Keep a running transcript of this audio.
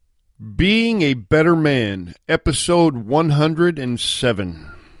Being a Better Man, episode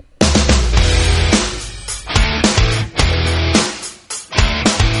 107.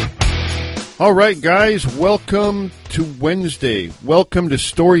 All right, guys, welcome to Wednesday. Welcome to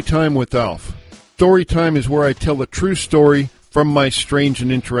Storytime with Alf. Storytime is where I tell a true story from my strange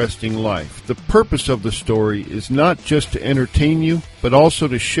and interesting life. The purpose of the story is not just to entertain you, but also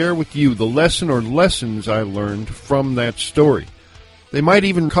to share with you the lesson or lessons I learned from that story. They might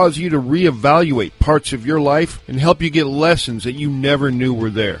even cause you to reevaluate parts of your life and help you get lessons that you never knew were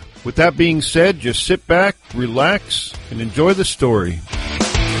there. With that being said, just sit back, relax, and enjoy the story.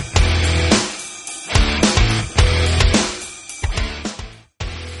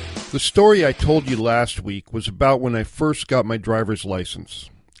 The story I told you last week was about when I first got my driver's license.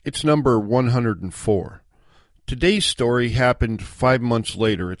 It's number 104. Today's story happened 5 months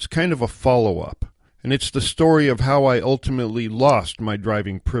later. It's kind of a follow-up. And it's the story of how I ultimately lost my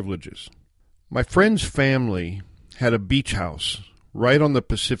driving privileges. My friend's family had a beach house right on the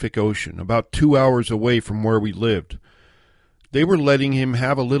Pacific Ocean, about 2 hours away from where we lived. They were letting him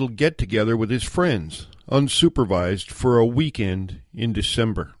have a little get-together with his friends, unsupervised, for a weekend in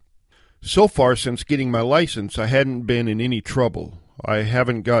December. So far, since getting my license, I hadn't been in any trouble. I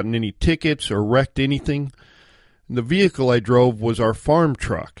haven't gotten any tickets or wrecked anything. The vehicle I drove was our farm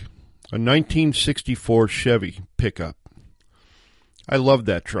truck, a 1964 Chevy pickup. I loved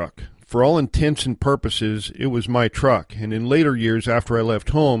that truck. For all intents and purposes, it was my truck, and in later years after I left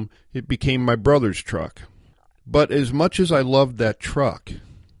home, it became my brother's truck. But as much as I loved that truck,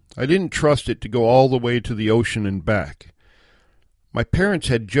 I didn't trust it to go all the way to the ocean and back. My parents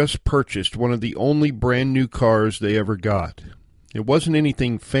had just purchased one of the only brand new cars they ever got. It wasn't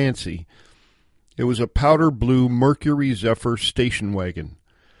anything fancy. It was a powder blue Mercury Zephyr station wagon.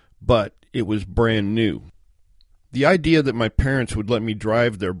 But it was brand new. The idea that my parents would let me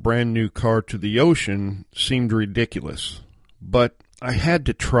drive their brand new car to the ocean seemed ridiculous. But I had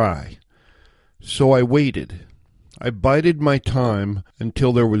to try. So I waited. I bided my time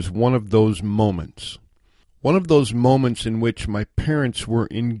until there was one of those moments. One of those moments in which my parents were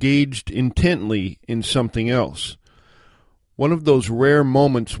engaged intently in something else. One of those rare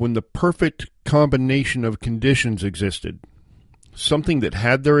moments when the perfect combination of conditions existed. Something that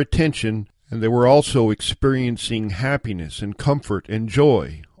had their attention, and they were also experiencing happiness and comfort and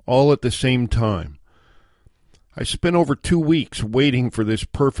joy, all at the same time. I spent over 2 weeks waiting for this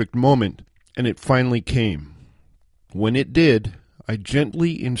perfect moment, and it finally came. When it did, I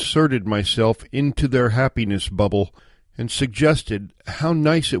gently inserted myself into their happiness bubble and suggested how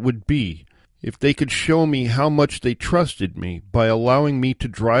nice it would be if they could show me how much they trusted me by allowing me to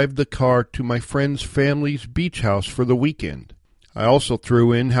drive the car to my friend's family's beach house for the weekend. I also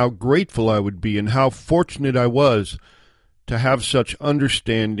threw in how grateful I would be and how fortunate I was to have such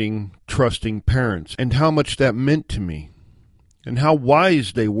understanding, trusting parents, and how much that meant to me, and how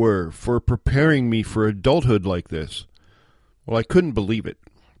wise they were for preparing me for adulthood like this. Well, I couldn't believe it,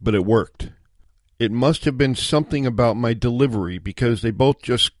 but it worked. It must have been something about my delivery because they both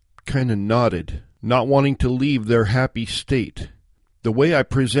just kind of nodded, not wanting to leave their happy state. The way I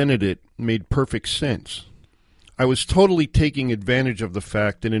presented it made perfect sense. I was totally taking advantage of the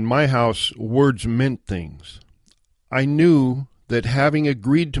fact that in my house, words meant things. I knew that having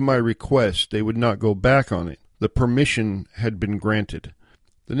agreed to my request, they would not go back on it. The permission had been granted.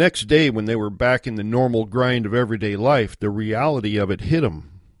 The next day, when they were back in the normal grind of everyday life, the reality of it hit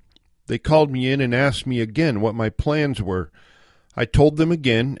them. They called me in and asked me again what my plans were. I told them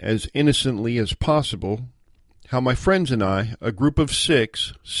again, as innocently as possible, how my friends and I, a group of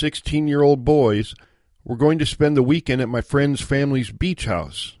 6 16-year-old boys, we're going to spend the weekend at my friend's family's beach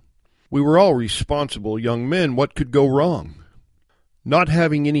house. We were all responsible young men. What could go wrong? Not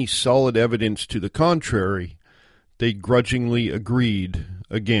having any solid evidence to the contrary, they grudgingly agreed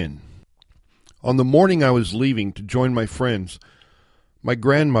again. On the morning I was leaving to join my friends, my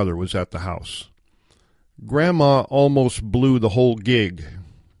grandmother was at the house. Grandma almost blew the whole gig.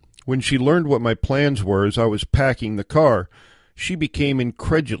 When she learned what my plans were as I was packing the car, she became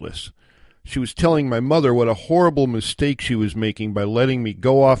incredulous. She was telling my mother what a horrible mistake she was making by letting me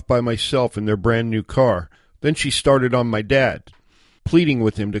go off by myself in their brand new car. Then she started on my dad, pleading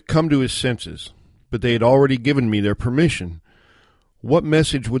with him to come to his senses. But they had already given me their permission. What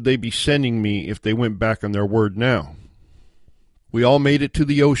message would they be sending me if they went back on their word now? We all made it to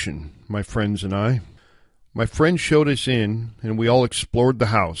the ocean, my friends and I. My friend showed us in, and we all explored the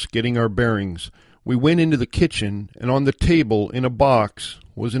house, getting our bearings. We went into the kitchen, and on the table, in a box,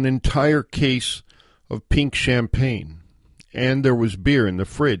 was an entire case of pink champagne, and there was beer in the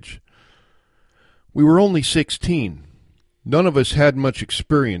fridge. We were only 16. None of us had much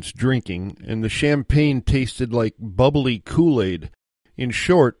experience drinking, and the champagne tasted like bubbly Kool-Aid. In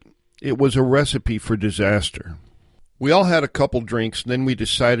short, it was a recipe for disaster. We all had a couple drinks, and then we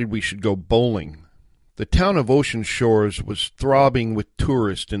decided we should go bowling. The town of Ocean Shores was throbbing with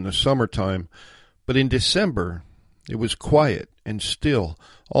tourists in the summertime, but in December it was quiet and still,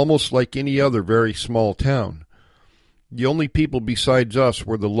 almost like any other very small town. The only people besides us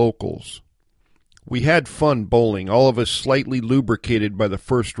were the locals. We had fun bowling, all of us slightly lubricated by the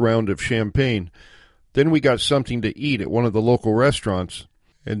first round of champagne. Then we got something to eat at one of the local restaurants,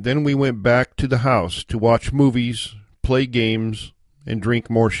 and then we went back to the house to watch movies, play games, and drink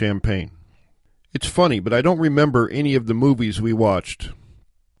more champagne. It's funny, but I don't remember any of the movies we watched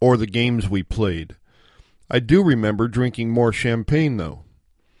or the games we played. I do remember drinking more champagne, though.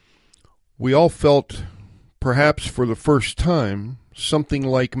 We all felt, perhaps for the first time, something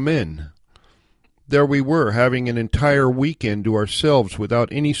like men. There we were, having an entire weekend to ourselves without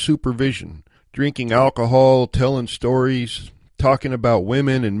any supervision, drinking alcohol, telling stories, talking about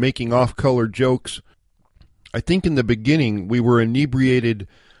women, and making off-color jokes. I think in the beginning we were inebriated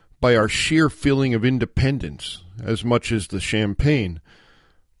by our sheer feeling of independence as much as the champagne.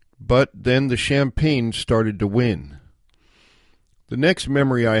 But then the champagne started to win. The next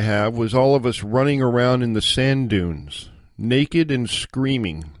memory I have was all of us running around in the sand dunes, naked and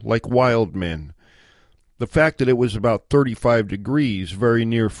screaming like wild men. The fact that it was about 35 degrees, very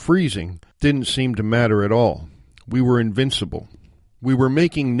near freezing, didn't seem to matter at all. We were invincible. We were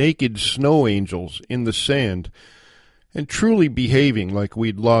making naked snow angels in the sand and truly behaving like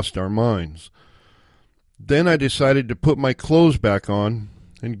we'd lost our minds. Then I decided to put my clothes back on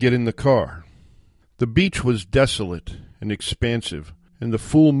and get in the car. The beach was desolate and expansive, and the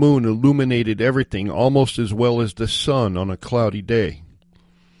full moon illuminated everything almost as well as the sun on a cloudy day.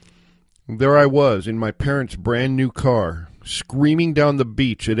 There I was in my parents' brand new car, screaming down the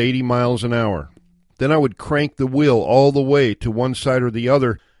beach at 80 miles an hour. Then I would crank the wheel all the way to one side or the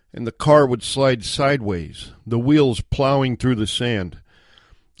other, and the car would slide sideways, the wheels plowing through the sand.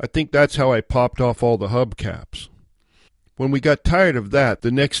 I think that's how I popped off all the hubcaps. When we got tired of that,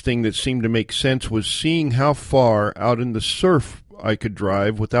 the next thing that seemed to make sense was seeing how far out in the surf I could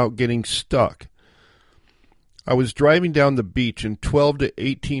drive without getting stuck. I was driving down the beach in 12 to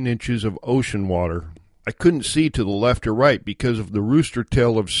 18 inches of ocean water. I couldn't see to the left or right because of the rooster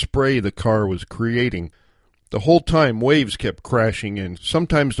tail of spray the car was creating. The whole time waves kept crashing in.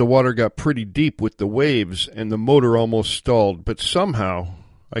 Sometimes the water got pretty deep with the waves and the motor almost stalled, but somehow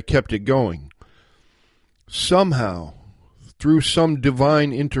I kept it going. Somehow, through some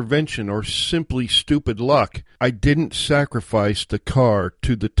divine intervention or simply stupid luck, I didn't sacrifice the car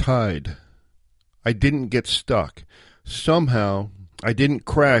to the tide. I didn't get stuck. Somehow, I didn't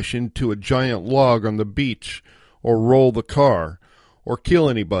crash into a giant log on the beach or roll the car or kill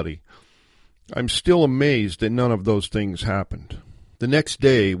anybody. I'm still amazed that none of those things happened. The next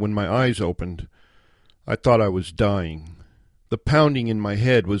day, when my eyes opened, I thought I was dying. The pounding in my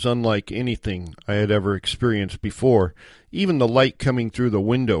head was unlike anything I had ever experienced before. Even the light coming through the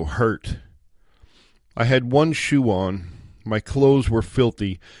window hurt. I had one shoe on, my clothes were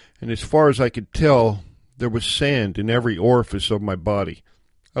filthy, and as far as I could tell, there was sand in every orifice of my body.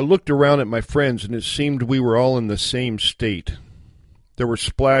 I looked around at my friends, and it seemed we were all in the same state. There were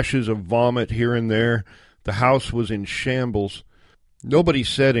splashes of vomit here and there. The house was in shambles. Nobody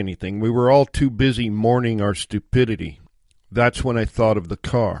said anything. We were all too busy mourning our stupidity. That's when I thought of the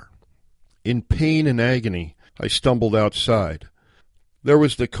car. In pain and agony, I stumbled outside. There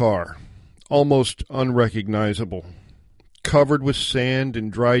was the car, almost unrecognizable. Covered with sand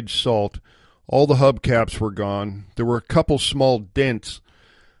and dried salt. All the hubcaps were gone. There were a couple small dents,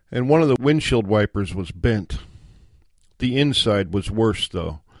 and one of the windshield wipers was bent. The inside was worse,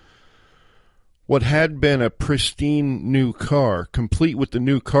 though. What had been a pristine new car, complete with the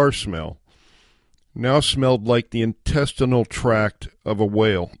new car smell, now smelled like the intestinal tract of a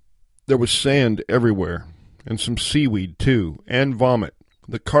whale. There was sand everywhere, and some seaweed, too, and vomit.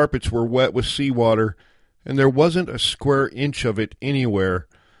 The carpets were wet with seawater, and there wasn't a square inch of it anywhere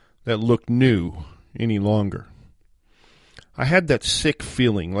that looked new any longer. I had that sick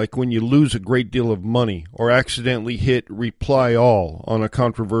feeling, like when you lose a great deal of money or accidentally hit reply all on a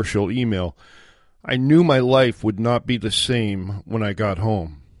controversial email. I knew my life would not be the same when I got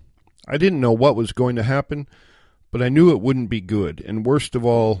home. I didn't know what was going to happen, but I knew it wouldn't be good, and worst of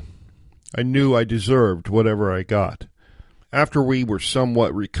all, I knew I deserved whatever I got. After we were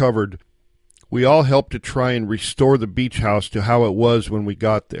somewhat recovered, we all helped to try and restore the beach house to how it was when we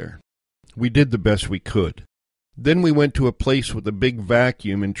got there. We did the best we could. Then we went to a place with a big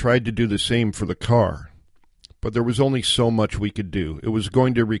vacuum and tried to do the same for the car. but there was only so much we could do. It was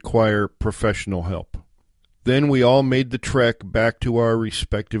going to require professional help. Then we all made the trek back to our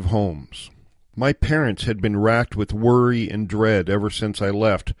respective homes. My parents had been racked with worry and dread ever since I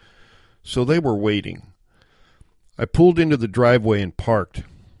left, so they were waiting. I pulled into the driveway and parked.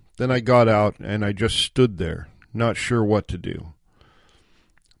 Then I got out and I just stood there, not sure what to do.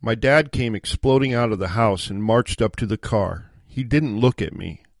 My dad came exploding out of the house and marched up to the car. He didn't look at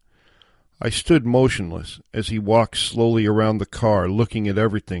me. I stood motionless as he walked slowly around the car, looking at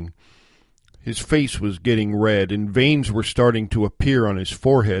everything. His face was getting red, and veins were starting to appear on his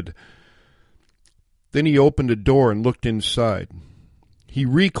forehead. Then he opened a door and looked inside. He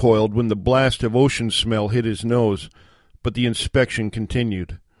recoiled when the blast of ocean smell hit his nose, but the inspection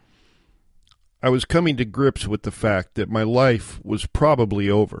continued. I was coming to grips with the fact that my life was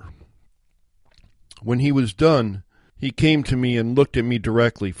probably over. When he was done, he came to me and looked at me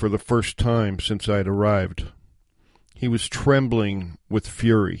directly for the first time since I had arrived. He was trembling with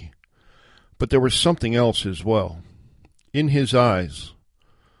fury. But there was something else as well. In his eyes,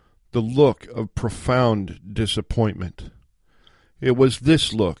 the look of profound disappointment. It was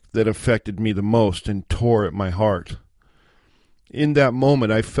this look that affected me the most and tore at my heart. In that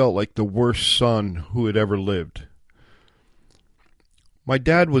moment, I felt like the worst son who had ever lived. My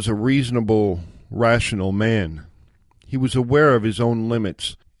dad was a reasonable, rational man. He was aware of his own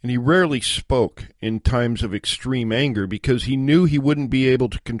limits, and he rarely spoke in times of extreme anger because he knew he wouldn't be able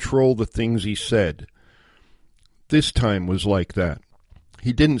to control the things he said. This time was like that.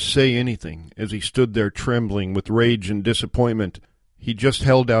 He didn't say anything as he stood there trembling with rage and disappointment. He just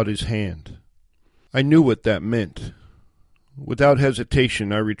held out his hand. I knew what that meant. Without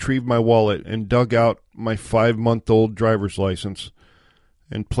hesitation, I retrieved my wallet and dug out my 5-month-old driver's license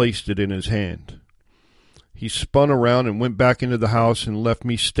and placed it in his hand. He spun around and went back into the house and left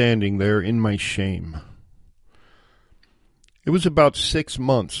me standing there in my shame. It was about 6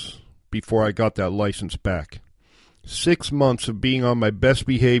 months before I got that license back. 6 months of being on my best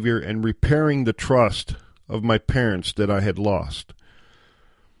behavior and repairing the trust of my parents that I had lost.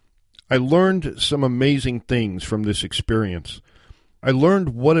 I learned some amazing things from this experience. I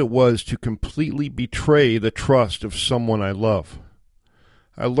learned what it was to completely betray the trust of someone I love.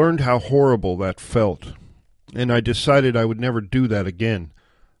 I learned how horrible that felt, and I decided I would never do that again.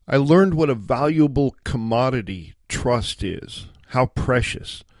 I learned what a valuable commodity trust is, how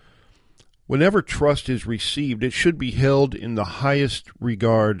precious. Whenever trust is received, it should be held in the highest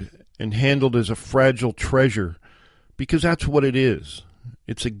regard and handled as a fragile treasure, because that's what it is.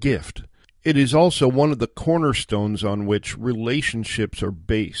 It's a gift. It is also one of the cornerstones on which relationships are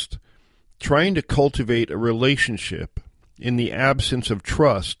based. Trying to cultivate a relationship in the absence of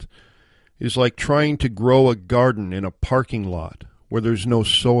trust is like trying to grow a garden in a parking lot where there's no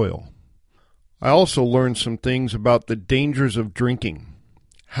soil. I also learned some things about the dangers of drinking,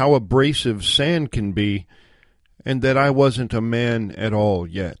 how abrasive sand can be, and that I wasn't a man at all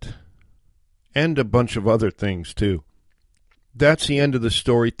yet. And a bunch of other things, too. That's the end of the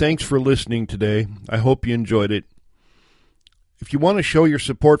story. Thanks for listening today. I hope you enjoyed it. If you want to show your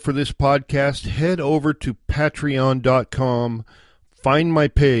support for this podcast, head over to patreon.com, find my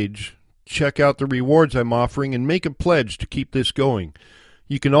page, check out the rewards I'm offering, and make a pledge to keep this going.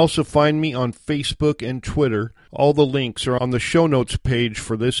 You can also find me on Facebook and Twitter. All the links are on the show notes page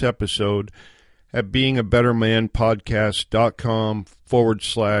for this episode at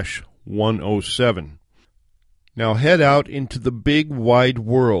beingabetterman.podcast.com/107. Now head out into the big wide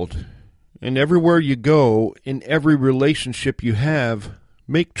world, and everywhere you go, in every relationship you have,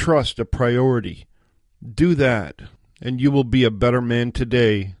 make trust a priority. Do that, and you will be a better man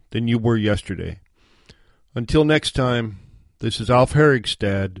today than you were yesterday. Until next time, this is Alf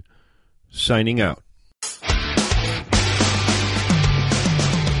Herigstad, signing out.